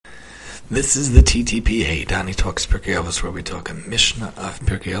This is the TTPA, Donnie Talks Pirkei Avos, where we talk a Mishnah of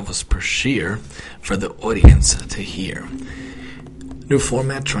Pirkei Avos per Shir for the audience to hear. New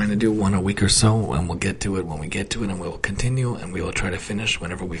format, trying to do one a week or so, and we'll get to it when we get to it, and we will continue, and we will try to finish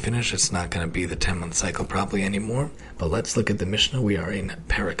whenever we finish. It's not going to be the 10-month cycle probably anymore, but let's look at the Mishnah. We are in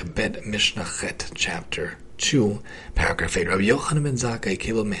Perek Bet, Mishnah Chet, chapter 2, paragraph 8. Rabbi Yochanan ben Zakkai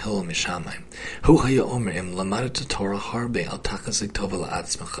kilo mehil mishamai. Hu haya omer im lamadat Torah harbe al tachas tova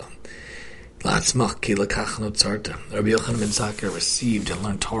la'atzmacha. La'atzmach ki lakach notzarta. Rabbi Yochanan ben Zakkai received and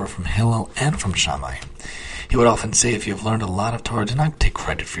learned Torah from Hillel and from Shammai. He would often say, if you have learned a lot of Torah, do not take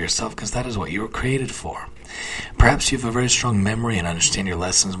credit for yourself, because that is what you were created for. Perhaps you have a very strong memory and understand your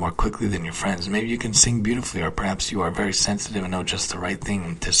lessons more quickly than your friends. Maybe you can sing beautifully, or perhaps you are very sensitive and know just the right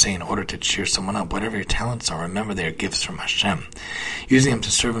thing to say in order to cheer someone up. Whatever your talents are, remember they are gifts from Hashem. Using them to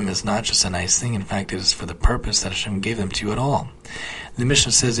serve Him is not just a nice thing. In fact, it is for the purpose that Hashem gave them to you at all. The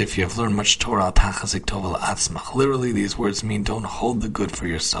Mishnah says, if you have learned much Torah, literally these words mean don't hold the good for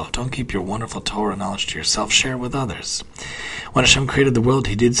yourself. Don't keep your wonderful Torah knowledge to yourself. Share with others. When Hashem created the world,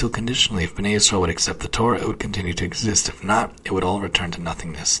 He did so conditionally. If Bnei Yisrael would accept the Torah, it would continue to exist. If not, it would all return to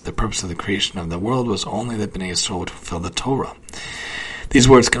nothingness. The purpose of the creation of the world was only that Bnei Yisrael would fulfill the Torah. These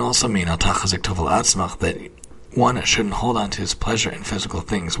words can also mean that one shouldn't hold on to his pleasure in physical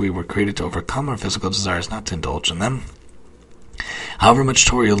things. We were created to overcome our physical desires, not to indulge in them. However much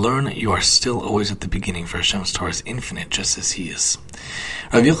Torah you learn, you are still always at the beginning, for Hashem's Torah is infinite, just as He is.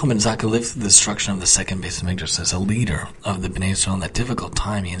 Rabbi Yochanan ben Zakkai lived through the destruction of the second Beis Hamikdash as a leader of the Bnei Yisrael. In that difficult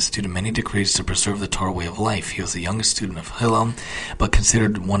time, he instituted many decrees to preserve the Torah way of life. He was the youngest student of Hillel, but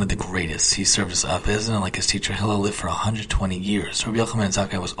considered one of the greatest. He served as Avez, and like his teacher Hillel, lived for 120 years. Rabbi Yochanan ben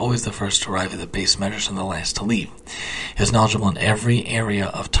Zakkai was always the first to arrive at the Beis Medrash and the last to leave. He was knowledgeable in every area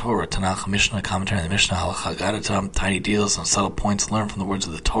of Torah, Tanakh, Mishnah, commentary on the Mishnah, Halacha, Gadata, tiny deals and subtle points learned from the words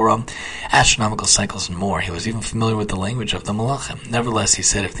of the Torah, astronomical cycles, and more. He was even familiar with the language of the Malachim. Nevertheless, he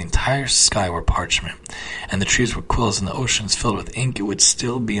said, if the entire sky were parchment, and the trees were quills, and the oceans filled with ink, it would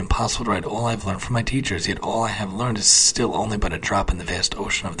still be impossible to write all I have learned from my teachers. Yet all I have learned is still only but a drop in the vast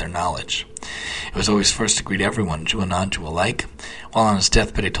ocean of their knowledge. He was always first to greet everyone, Jew and non-Jew alike. While on his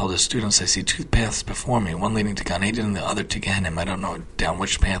deathbed, he told his students, I see two paths before me, one leading to Gan Eden and the other to Gehenna. I don't know down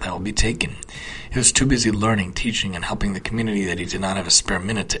which path I will be taken. He was too busy learning, teaching, and helping the community that he did not have a spare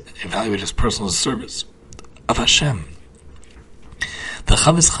minute to evaluate his personal service of Hashem. The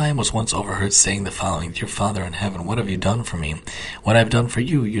Chavis Chaim was once overheard saying the following: Dear Father in heaven, what have you done for me? What I have done for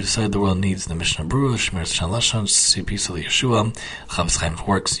you, you decided the world needs. The Mishnah Berurah, Shmir Shalashon, Sipisal Yeshua, Chavis Chaim's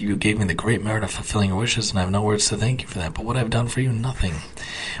works. You gave me the great merit of fulfilling your wishes, and I have no words to thank you for that. But what I have done for you, nothing.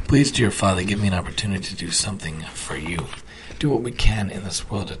 Please, dear Father, give me an opportunity to do something for you. Do what we can in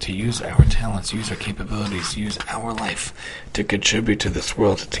this world to use our talents, use our capabilities, use our life to contribute to this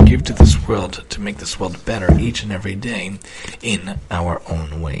world, to give to this world, to make this world better each and every day in our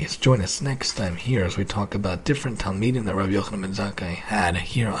own ways. Join us next time here as we talk about different Talmidim that Rabbi Yochanan ben Zakkai had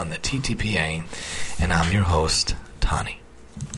here on the TTPA, and I'm your host, Tani.